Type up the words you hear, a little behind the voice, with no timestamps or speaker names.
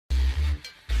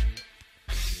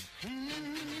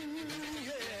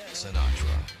Sinatra.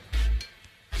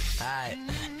 Alright.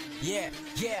 Yeah,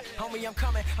 homie, I'm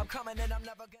coming, and I'm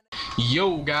never gonna.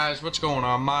 Yo guys, what's going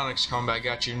on? Monix coming back,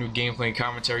 got your new gameplay and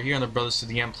commentary here on the Brothers to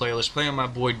the End playlist, playing my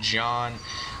boy John.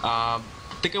 I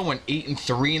think I went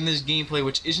 8-3 in this gameplay,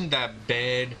 which isn't that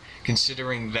bad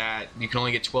considering that you can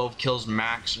only get 12 kills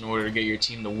max in order to get your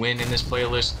team to win in this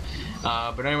playlist.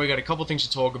 But anyway, got a couple things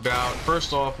to talk about.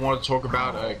 First off, I wanted to talk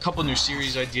about a couple new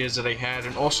series ideas that I had,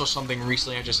 and also something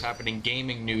recently that just happened in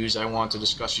gaming news I want to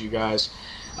discuss with you guys.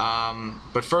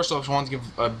 But first off, I want to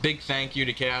give a big thank you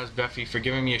to Chaos Veffy for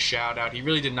giving me a shout out. He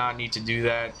really did not need to do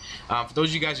that. For those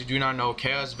of you guys who do not know,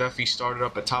 Chaos Veffy started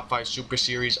up a top 5 super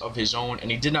series of his own,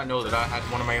 and he did not know that I had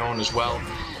one of my own as well.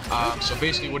 So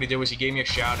basically what he did was he gave me a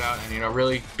shout out, and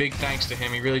really big thanks to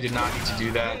him. He really did not need to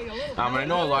do that. And I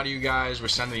know a lot of you guys were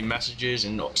sending me messages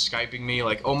and Skyping me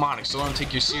like, oh Monix, I want to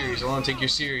take your series,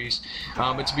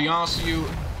 but to be honest with you,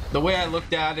 the way I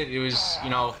looked at it, it was,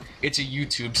 it's a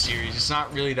YouTube series. It's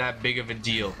not really that big of a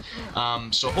deal.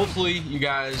 So hopefully you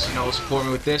guys, support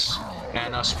me with this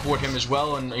and support him as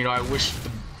well. And, I wish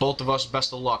both of us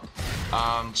best of luck.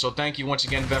 So thank you once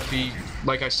again, Veffy.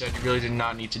 Like I said, you really did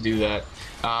not need to do that.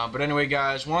 But anyway,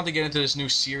 guys, wanted to get into this new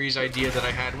series idea that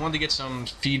I had. Wanted to get some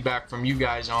feedback from you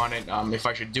guys on it, if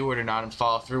I should do it or not, and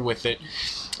follow through with it.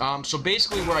 So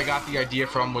basically, where I got the idea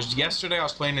from was yesterday. I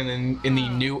was playing in the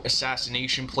new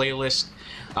assassination playlist,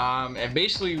 and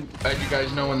basically, as you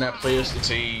guys know, in that playlist,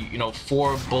 it's a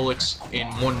 4 bullets in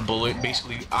 1 bullet.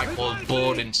 Basically, I call it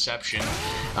bullet inception.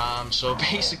 So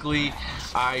basically,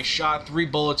 I shot 3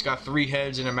 bullets, got 3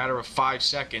 heads in a matter of 5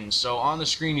 seconds. So on the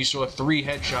screen, you saw 3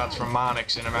 headshots from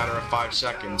Monix in a matter of 5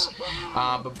 seconds.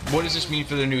 But what does this mean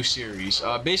for the new series?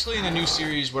 Basically, in the new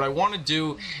series, what I want to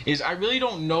do is I really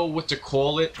don't know what to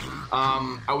call it.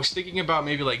 I was thinking about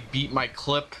maybe like beat my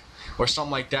clip or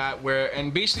something like that,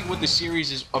 and basically what the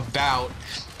series is about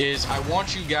is I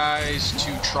want you guys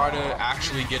to try to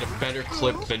actually get a better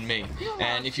clip than me,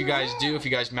 and if you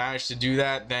guys manage to do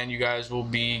that, then you guys will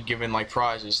be given like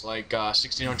prizes like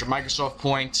 1600 Microsoft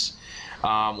points,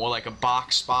 or like a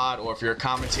box spot, or if you're a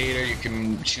commentator, you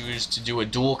can choose to do a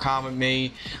dual comment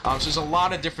me. So there's a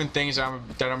lot of different things that I'm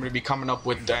going to be coming up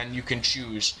with, and you can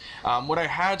choose. What I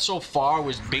had so far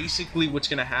was basically what's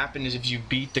going to happen is if you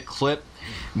beat the clip,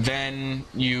 then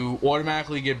you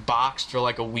automatically get boxed for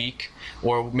like a week,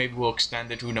 or maybe we'll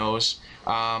extend it, who knows.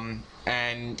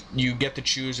 And you get to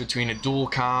choose between a dual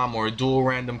com or a dual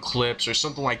random clips or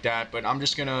something like that. But I'm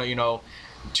just gonna,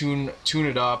 tune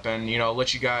it up and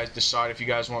let you guys decide if you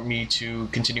guys want me to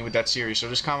continue with that series. So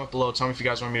just comment below, tell me if you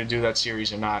guys want me to do that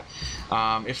series or not.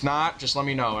 If not, just let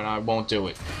me know and I won't do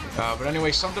it. But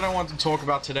anyway, something I wanted to talk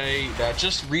about today that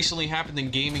just recently happened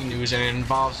in gaming news, and it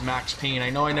involves Max Payne.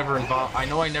 I know I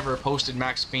never posted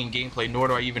Max Payne gameplay, nor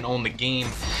do I even own the game.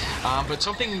 But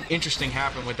something interesting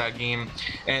happened with that game,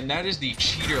 and that is the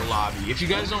cheater lobby. If you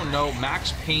guys don't know,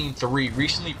 Max Payne 3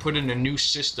 recently put in a new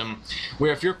system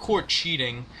where if you're caught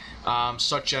cheating,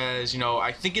 such as,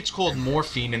 I think it's called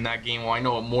morphine in that game. Well, I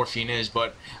know what morphine is,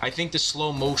 but I think the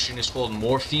slow motion is called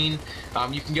morphine.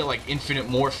 You can get like infinite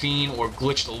morphine or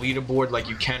glitch the leaderboard like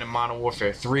you can in Modern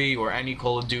Warfare 3 or any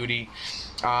Call of Duty.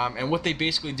 And what they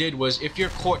basically did was, if you're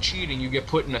caught cheating, you get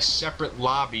put in a separate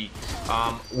lobby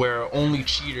where only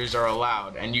cheaters are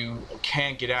allowed, and you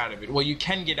can't get out of it. Well, you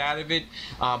can get out of it,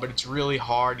 but it's really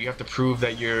hard. You have to prove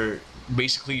that you're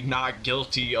basically not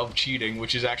guilty of cheating,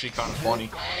 which is actually kind of funny.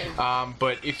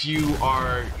 But if you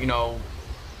are,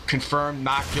 confirmed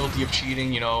not guilty of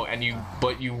cheating,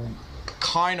 but you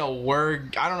kind of were,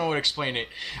 I don't know how to explain it.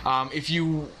 If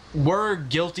you were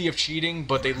guilty of cheating,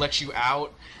 but they let you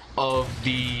out of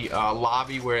the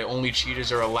lobby where only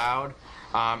cheaters are allowed,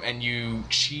 and you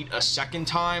cheat a second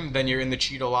time, then you're in the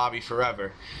cheater lobby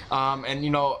forever. And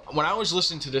when I was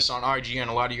listening to this on RGN,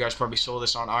 a lot of you guys probably saw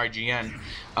this on RGN,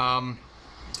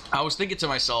 I was thinking to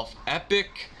myself,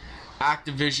 Epic,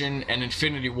 Activision, and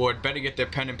Infinity Ward better get their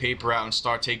pen and paper out and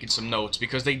start taking some notes,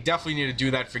 because they definitely need to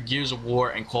do that for Gears of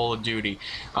War and Call of Duty.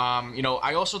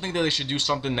 I also think that they should do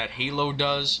something that Halo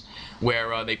does,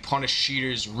 where they punish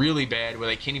cheaters really bad, where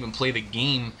they can't even play the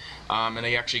game, and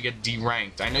they actually get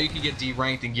deranked. I know you can get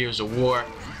deranked in Gears of War.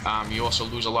 You also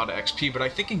lose a lot of XP, but I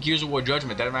think in Gears of War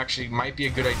Judgment, that actually might be a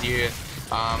good idea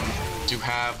to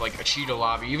have like a cheater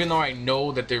lobby, even though I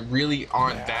know that there really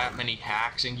aren't that many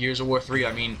hacks in Gears of War 3.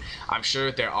 I mean, I'm sure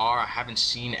that there are. I haven't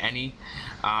seen any.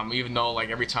 Even though like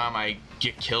every time I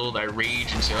get killed, I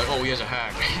rage and say like, oh, he has a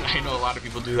hack. I know a lot of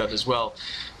people do that as well.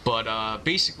 But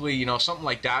basically, something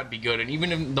like that would be good. And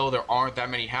even though there aren't that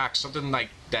many hacks, something like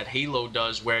that Halo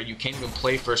does, where you can't even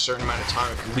play for a certain amount of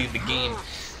time if you leave the game.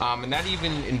 And that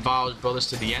even involves Brothers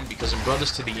to the End, because in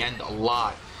Brothers to the End, a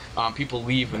lot, people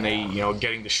leave when they,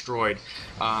 getting destroyed.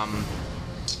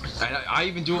 I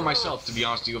even do it myself, to be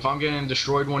honest with you. If I'm getting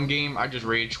destroyed one game, I just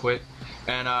rage quit.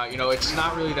 And, it's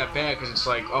not really that bad because it's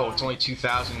like, oh, it's only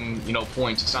 2,000,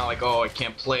 points. It's not like, oh, I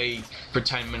can't play for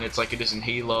 10 minutes like it is in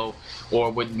Halo, or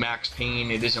with Max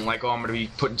Payne. It isn't like, oh, I'm going to be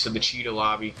put into the cheetah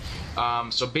lobby.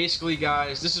 So basically,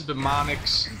 guys, this has been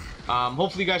Monix.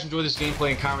 Hopefully you guys enjoy this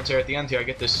gameplay and commentary. At the end here, I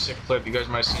get this sick clip. You guys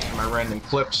might have seen it in my random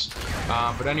clips.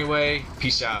 But anyway,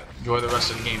 peace out. Enjoy the rest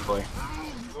of the gameplay.